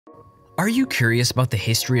Are you curious about the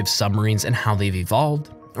history of submarines and how they've evolved?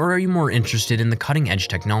 Or are you more interested in the cutting-edge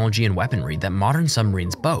technology and weaponry that modern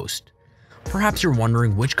submarines boast? Perhaps you're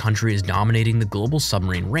wondering which country is dominating the global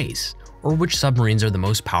submarine race, or which submarines are the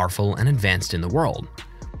most powerful and advanced in the world.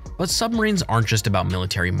 But submarines aren't just about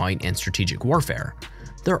military might and strategic warfare.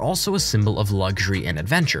 They're also a symbol of luxury and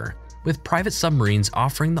adventure, with private submarines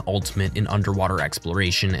offering the ultimate in underwater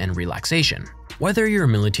exploration and relaxation. Whether you're a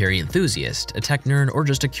military enthusiast, a tech nerd, or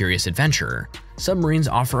just a curious adventurer, submarines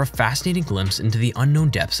offer a fascinating glimpse into the unknown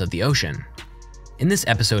depths of the ocean. In this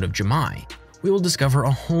episode of Jamai, we will discover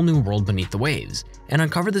a whole new world beneath the waves and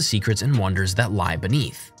uncover the secrets and wonders that lie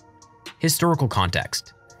beneath. Historical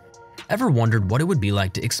context. Ever wondered what it would be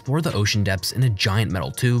like to explore the ocean depths in a giant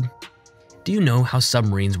metal tube? Do you know how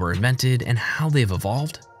submarines were invented and how they've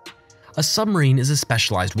evolved? A submarine is a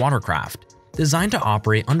specialized watercraft designed to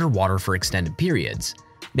operate underwater for extended periods,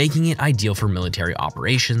 making it ideal for military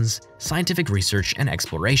operations, scientific research, and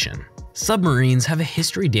exploration. Submarines have a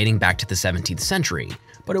history dating back to the 17th century,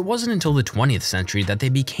 but it wasn't until the 20th century that they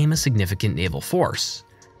became a significant naval force.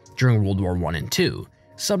 During World War I and II,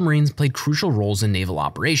 submarines played crucial roles in naval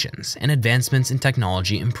operations, and advancements in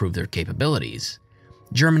technology improved their capabilities.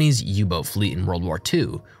 Germany's U-boat fleet in World War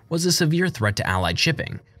II was a severe threat to Allied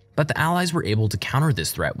shipping, but the Allies were able to counter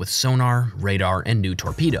this threat with sonar, radar, and new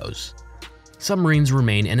torpedoes. Submarines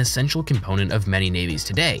remain an essential component of many navies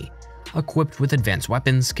today, equipped with advanced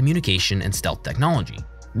weapons, communication, and stealth technology,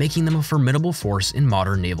 making them a formidable force in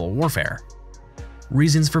modern naval warfare.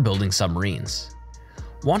 Reasons for building submarines.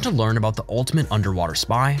 Want to learn about the ultimate underwater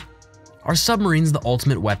spy? Are submarines the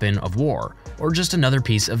ultimate weapon of war, or just another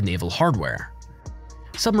piece of naval hardware?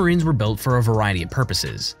 Submarines were built for a variety of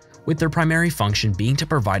purposes, with their primary function being to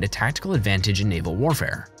provide a tactical advantage in naval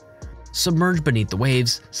warfare. Submerged beneath the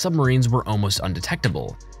waves, submarines were almost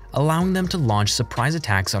undetectable, allowing them to launch surprise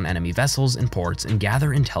attacks on enemy vessels and ports and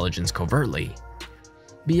gather intelligence covertly.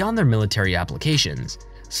 Beyond their military applications,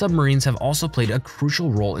 submarines have also played a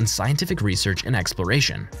crucial role in scientific research and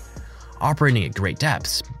exploration. Operating at great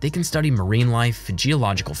depths, they can study marine life,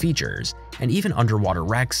 geological features, and even underwater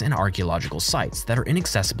wrecks and archaeological sites that are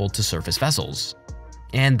inaccessible to surface vessels.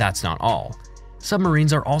 And that's not all.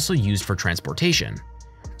 Submarines are also used for transportation.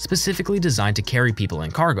 Specifically designed to carry people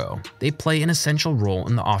and cargo, they play an essential role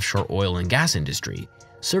in the offshore oil and gas industry,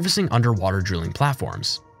 servicing underwater drilling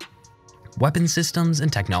platforms. Weapon systems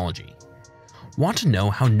and technology. Want to know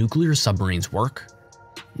how nuclear submarines work?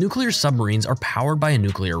 Nuclear submarines are powered by a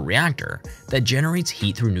nuclear reactor that generates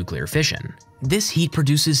heat through nuclear fission. This heat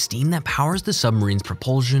produces steam that powers the submarine's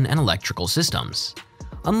propulsion and electrical systems.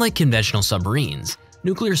 Unlike conventional submarines,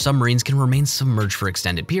 nuclear submarines can remain submerged for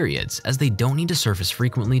extended periods as they don't need to surface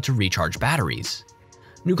frequently to recharge batteries.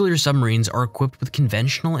 Nuclear submarines are equipped with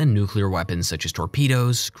conventional and nuclear weapons such as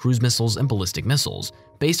torpedoes, cruise missiles, and ballistic missiles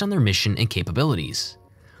based on their mission and capabilities.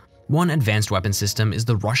 One advanced weapon system is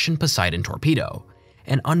the Russian Poseidon torpedo,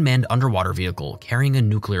 an unmanned underwater vehicle carrying a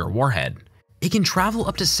nuclear warhead. It can travel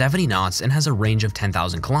up to 70 knots and has a range of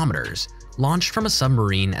 10,000 kilometers, launched from a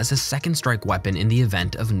submarine as a second strike weapon in the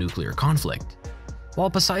event of nuclear conflict. While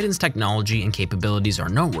Poseidon's technology and capabilities are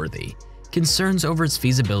noteworthy, concerns over its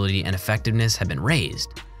feasibility and effectiveness have been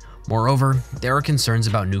raised. Moreover, there are concerns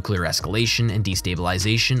about nuclear escalation and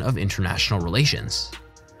destabilization of international relations.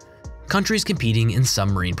 Countries competing in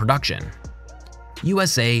submarine production.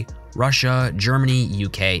 USA, Russia, Germany,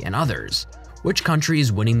 UK, and others. Which country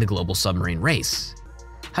is winning the global submarine race?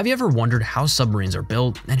 Have you ever wondered how submarines are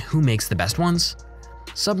built and who makes the best ones?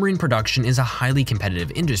 Submarine production is a highly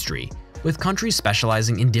competitive industry, with countries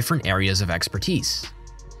specializing in different areas of expertise.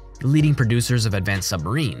 The leading producers of advanced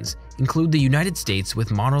submarines include the United States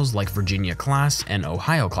with models like Virginia-class and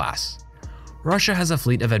Ohio-class. Russia has a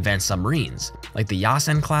fleet of advanced submarines like the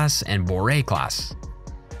Yasen-class and Borei-class.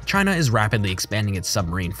 China is rapidly expanding its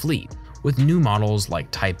submarine fleet with new models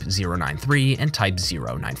like Type 093 and Type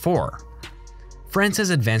 094. France has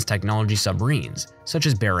advanced technology submarines such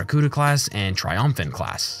as Barracuda-class and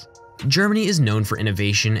Triomphant-class. Germany is known for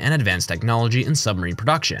innovation and advanced technology in submarine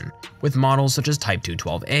production, with models such as Type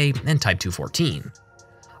 212A and Type 214.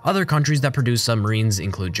 Other countries that produce submarines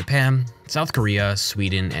include Japan, South Korea,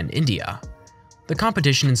 Sweden, and India. The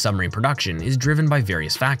competition in submarine production is driven by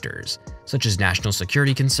various factors, such as national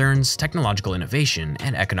security concerns, technological innovation,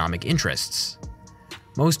 and economic interests.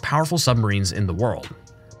 Most powerful submarines in the world.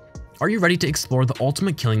 Are you ready to explore the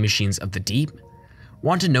ultimate killing machines of the deep?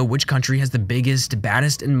 Want to know which country has the biggest,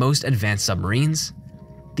 baddest, and most advanced submarines?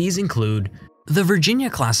 These include the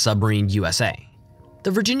Virginia-class submarine USA.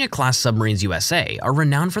 The Virginia-class submarines USA are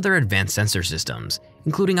renowned for their advanced sensor systems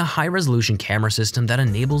including a high-resolution camera system that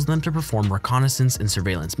enables them to perform reconnaissance and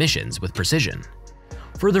surveillance missions with precision.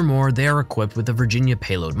 Furthermore, they are equipped with the Virginia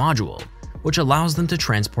Payload Module, which allows them to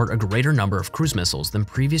transport a greater number of cruise missiles than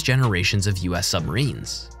previous generations of US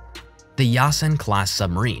submarines. The Yasen-class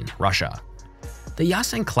submarine, Russia. The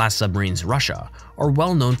Yasen-class submarines, Russia, are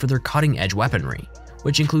well known for their cutting-edge weaponry,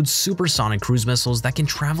 which includes supersonic cruise missiles that can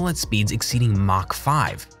travel at speeds exceeding Mach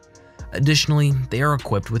 5. Additionally, they are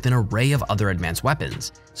equipped with an array of other advanced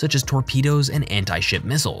weapons, such as torpedoes and anti-ship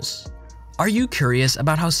missiles. Are you curious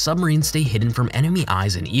about how submarines stay hidden from enemy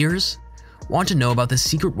eyes and ears? Want to know about the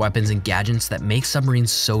secret weapons and gadgets that make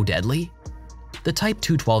submarines so deadly? The Type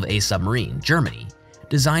 212A submarine, Germany.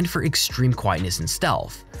 Designed for extreme quietness and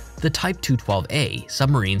stealth, the Type 212A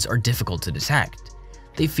submarines are difficult to detect.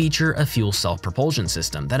 They feature a fuel self-propulsion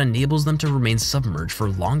system that enables them to remain submerged for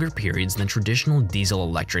longer periods than traditional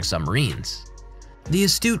diesel-electric submarines. The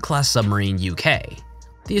Astute-class submarine, UK.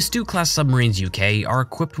 The Astute-class submarines, UK are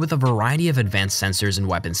equipped with a variety of advanced sensors and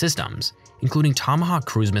weapon systems, including Tomahawk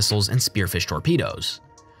cruise missiles and Spearfish torpedoes.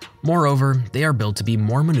 Moreover, they are built to be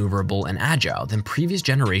more maneuverable and agile than previous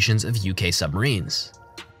generations of UK submarines.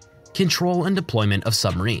 Control and deployment of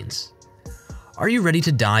submarines. Are you ready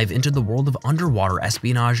to dive into the world of underwater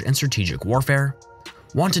espionage and strategic warfare?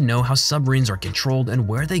 Want to know how submarines are controlled and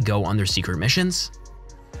where they go on their secret missions?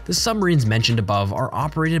 The submarines mentioned above are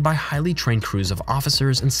operated by highly trained crews of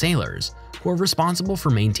officers and sailors who are responsible for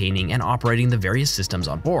maintaining and operating the various systems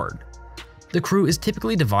on board. The crew is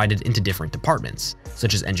typically divided into different departments,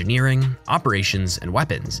 such as engineering, operations, and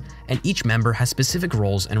weapons, and each member has specific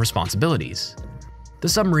roles and responsibilities. The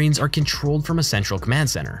submarines are controlled from a central command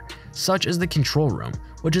center, such as the control room,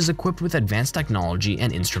 which is equipped with advanced technology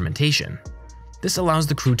and instrumentation. This allows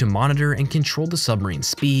the crew to monitor and control the submarine's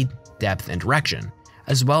speed, depth, and direction,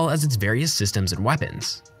 as well as its various systems and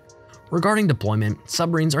weapons. Regarding deployment,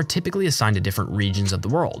 submarines are typically assigned to different regions of the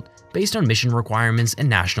world based on mission requirements and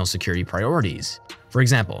national security priorities. For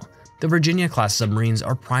example, the Virginia-class submarines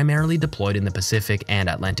are primarily deployed in the Pacific and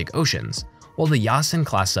Atlantic Oceans, while the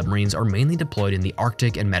Yasen-class submarines are mainly deployed in the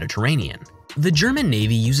Arctic and Mediterranean. The German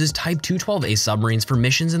Navy uses Type 212A submarines for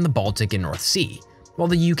missions in the Baltic and North Sea, while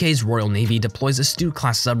the UK's Royal Navy deploys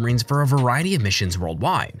Astute-class submarines for a variety of missions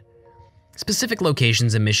worldwide. Specific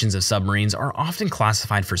locations and missions of submarines are often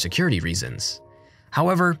classified for security reasons.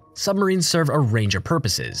 However, submarines serve a range of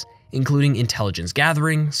purposes, including intelligence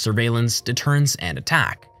gathering, surveillance, deterrence, and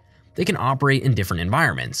attack. They can operate in different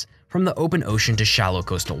environments, from the open ocean to shallow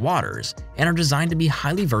coastal waters, and are designed to be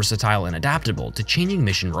highly versatile and adaptable to changing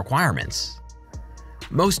mission requirements.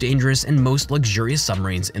 Most dangerous and most luxurious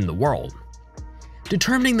submarines in the world.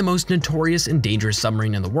 Determining the most notorious and dangerous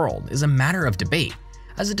submarine in the world is a matter of debate,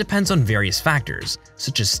 as it depends on various factors,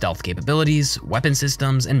 such as stealth capabilities, weapon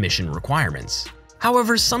systems, and mission requirements.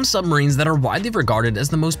 However, some submarines that are widely regarded as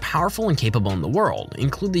the most powerful and capable in the world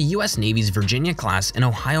include the US Navy's Virginia-class and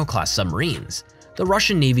Ohio-class submarines, the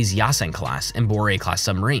Russian Navy's Yasen-class and Borei-class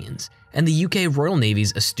submarines, and the UK Royal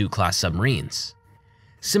Navy's Astute-class submarines.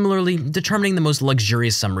 Similarly, determining the most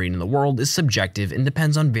luxurious submarine in the world is subjective and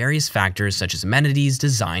depends on various factors such as amenities,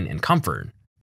 design, and comfort.